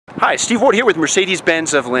Hi, Steve Ward here with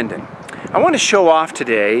Mercedes-Benz of Lindon. I want to show off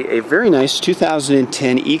today a very nice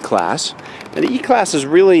 2010 E-Class. Now, the E-Class is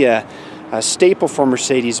really a staple for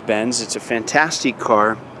Mercedes-Benz. It's a fantastic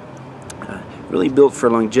car, really built for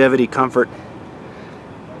longevity, comfort,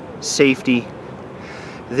 safety.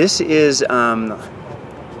 This is a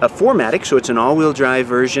 4MATIC, so it's an all-wheel drive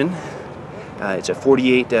version. It's a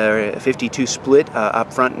 48-52 split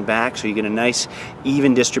up front and back, so you get a nice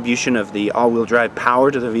even distribution of the all-wheel drive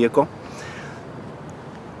power to the vehicle.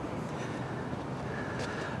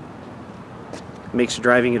 Makes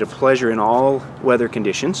driving it a pleasure in all weather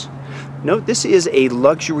conditions. Note this is a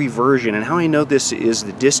luxury version, and how I know this is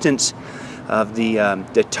the distance of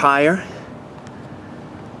the tire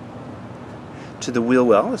to the wheel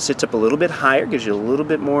well. It sits up a little bit higher, gives you a little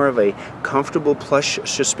bit more of a comfortable plush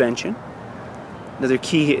suspension. Another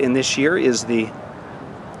key in this year is the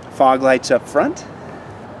fog lights up front.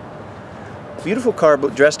 Beautiful car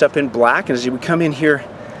dressed up in black, and as we come in here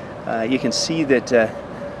you can see that the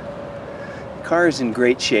car is in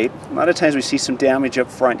great shape. A lot of times we see some damage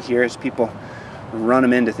up front here as people run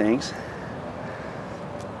them into things.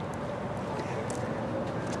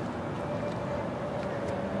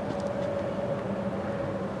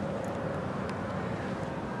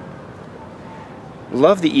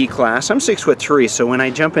 Love the E-Class. I'm 6'3", so when I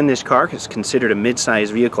jump in this car, it's considered a mid-size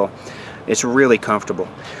vehicle, it's really comfortable.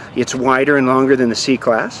 It's wider and longer than the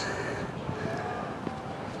C-Class,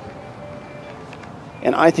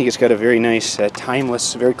 and I think it's got a very nice,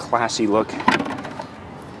 timeless, very classy look.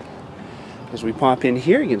 As we pop in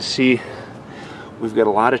here, you can see we've got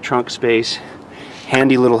a lot of trunk space,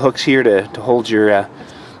 handy little hooks here to hold your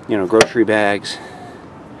grocery bags.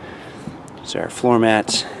 These are our floor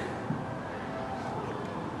mats.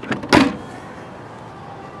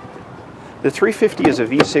 The 350 is a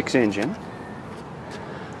V6 engine.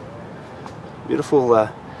 Beautiful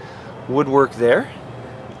woodwork there.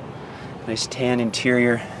 Nice tan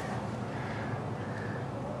interior.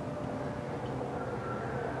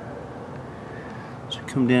 As we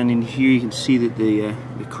come down in here, you can see that the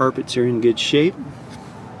carpets are in good shape.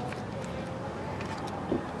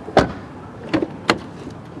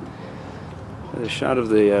 Another shot of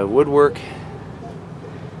the woodwork.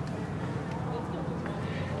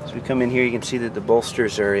 As we come in here, you can see that the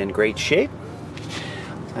bolsters are in great shape.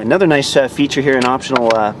 Another nice feature here, an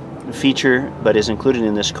optional feature, but is included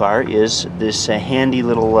in this car, is this handy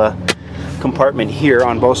little compartment here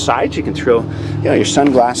on both sides. You can throw your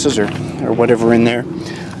sunglasses or whatever in there.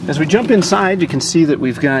 As we jump inside, you can see that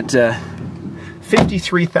we've got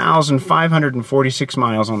 53,546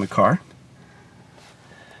 miles on the car.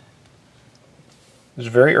 It's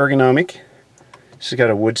very ergonomic. This has got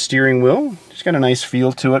a wood steering wheel. It's got a nice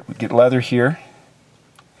feel to it. We get leather here,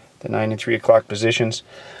 the 9 and 3 o'clock positions.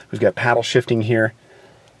 We've got paddle shifting here.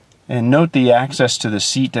 And note the access to the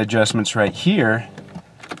seat adjustments right here.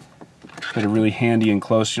 Got it really handy and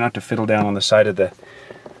close. You don't have to fiddle down on the side of the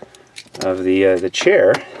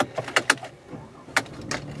chair.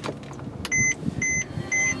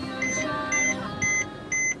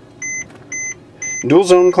 Dual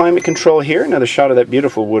zone climate control here. Another shot of that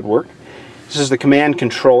beautiful woodwork. This is the command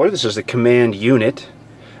controller. This is the command unit,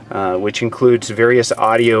 which includes various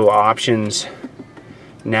audio options,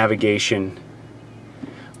 navigation,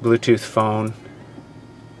 Bluetooth phone.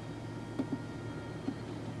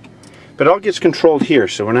 But it all gets controlled here,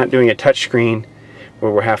 so we're not doing a touch screen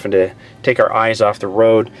where we're having to take our eyes off the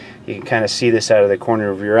road. You can kind of see this out of the corner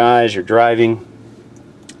of your eyes. You're driving.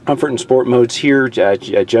 Comfort and sport modes here.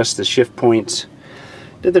 Adjust the shift points.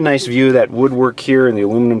 Did the nice view of that woodwork here and the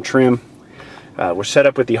aluminum trim. We're set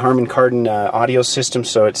up with the Harman Kardon audio system,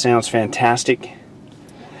 so it sounds fantastic.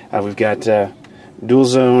 We've got dual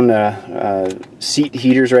zone seat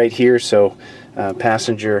heaters right here, so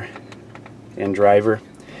passenger and driver.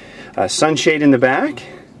 Sunshade in the back.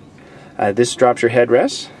 This drops your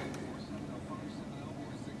headrest.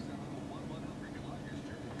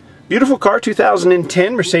 Beautiful car,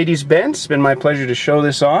 2010 Mercedes-Benz. It's been my pleasure to show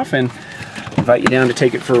this off and invite you down to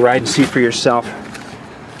take it for a ride and see for yourself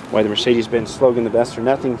why the Mercedes-Benz slogan, "The best or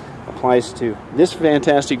nothing," applies to this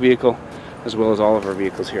fantastic vehicle as well as all of our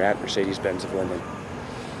vehicles here at Mercedes-Benz of Lindon.